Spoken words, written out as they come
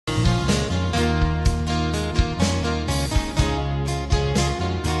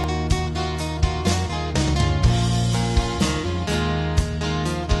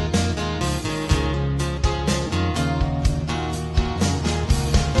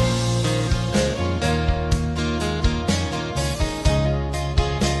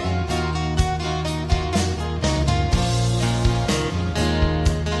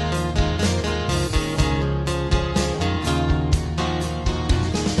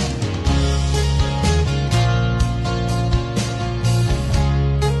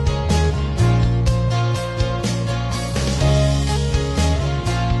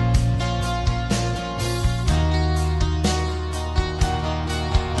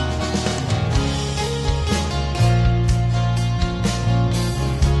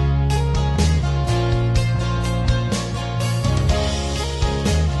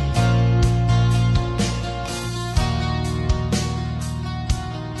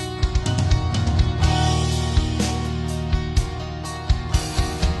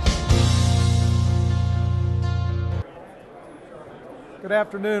Good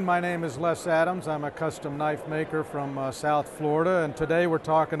afternoon, my name is Les Adams. I'm a custom knife maker from South Florida, and today we're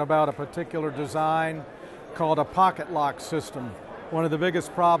talking about a particular design called a pocket lock system. One of the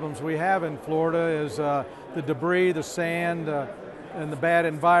biggest problems we have in Florida is the debris, the sand, and the bad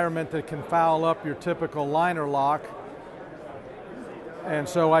environment that can foul up your typical liner lock. And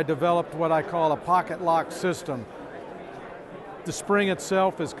so I developed what I call a pocket lock system. The spring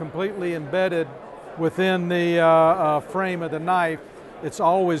itself is completely embedded within the frame of the knife. It's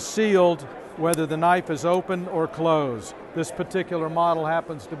always sealed whether the knife is open or closed. This particular model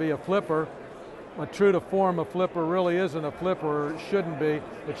happens to be a flipper. But true to form, a flipper really isn't a flipper, or it shouldn't be.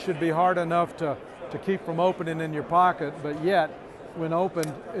 It should be hard enough to keep from opening in your pocket, but yet, when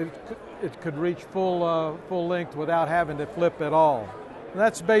opened, it could reach full length without having to flip at all. And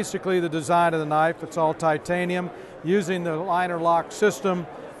that's basically the design of the knife. It's all titanium. Using the liner lock system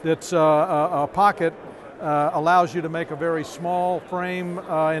that's a pocket allows you to make a very small frame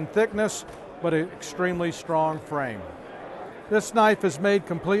in thickness, but an extremely strong frame. This knife is made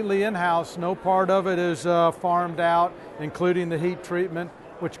completely in-house. No part of it is farmed out, including the heat treatment,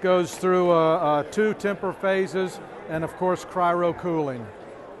 which goes through 2 temper phases and, of course, cryo cooling,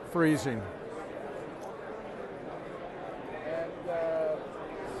 freezing. And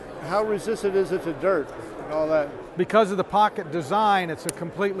how resistant is it to dirt and all that? Because of the pocket design, it's a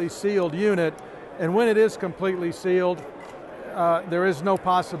completely sealed unit, and when it is completely sealed, there is no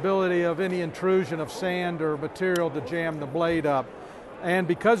possibility of any intrusion of sand or material to jam the blade up. And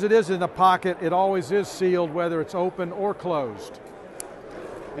because it is in a pocket, it always is sealed whether it's open or closed.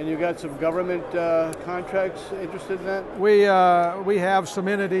 And you got some government contracts interested in that? We have some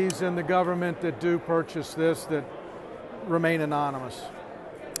entities in the government that do purchase this that remain anonymous.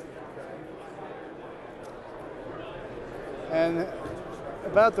 And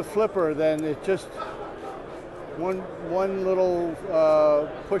about the flipper, then, it's just one little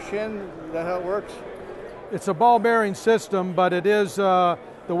push in. Is that how it works? It's a ball bearing system, but it is the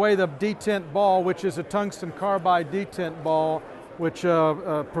way the detent ball, which is a tungsten carbide detent ball, which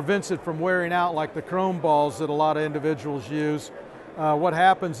prevents it from wearing out like the chrome balls that a lot of individuals use. What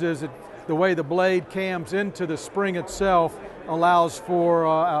happens is the way the blade cams into the spring itself allows for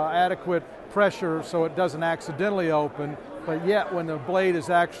adequate pressure so it doesn't accidentally open, but yet when the blade is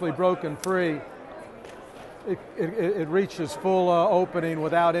actually broken free, it reaches full opening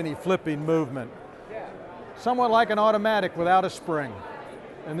without any flipping movement. Somewhat like an automatic without a spring.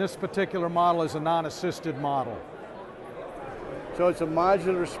 And this particular model is a non-assisted model. So it's a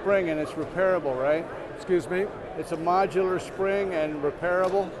modular spring and it's repairable, right? Excuse me? It's a modular spring and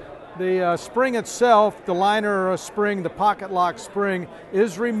repairable? The spring itself, the liner spring, the pocket lock spring,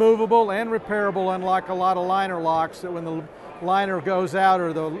 is removable and repairable, unlike a lot of liner locks that when the liner goes out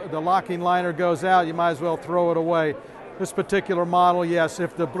or the locking liner goes out, you might as well throw it away. This particular model, yes,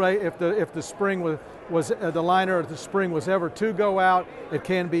 if the spring was the liner or the spring was ever to go out, it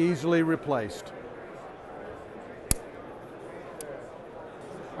can be easily replaced.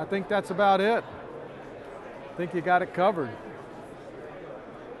 I think that's about it. I think you got it covered.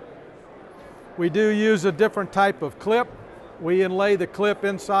 We do use a different type of clip. We inlay the clip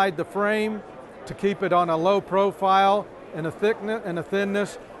inside the frame to keep it on a low profile and a thickness and a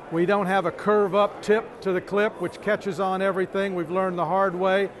thinness. We don't have a curve up tip to the clip which catches on everything. We've learned the hard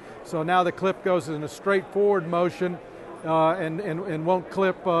way. So now the clip goes in a straightforward motion and won't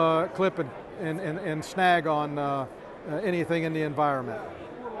clip and snag on anything in the environment.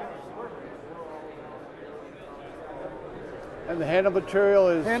 And the handle material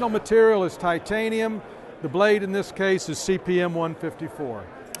is? Handle material is titanium. The blade in this case is CPM 154.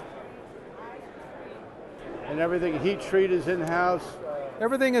 And everything heat treat is in-house?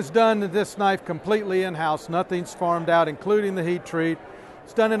 Everything is done in this knife completely in-house. Nothing's farmed out, including the heat treat.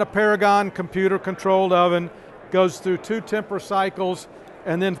 It's done in a Paragon computer-controlled oven. Goes through 2 temper cycles,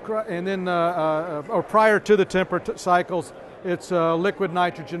 and then or prior to the temper cycles, it's liquid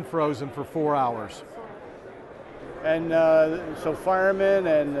nitrogen frozen for 4 hours. And so firemen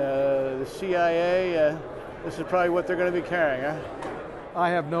and the CIA, this is probably what they're going to be carrying, huh? I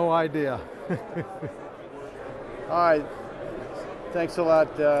have no idea. All right. Thanks a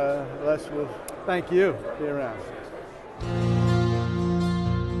lot, Les. We'll Thank you. be around.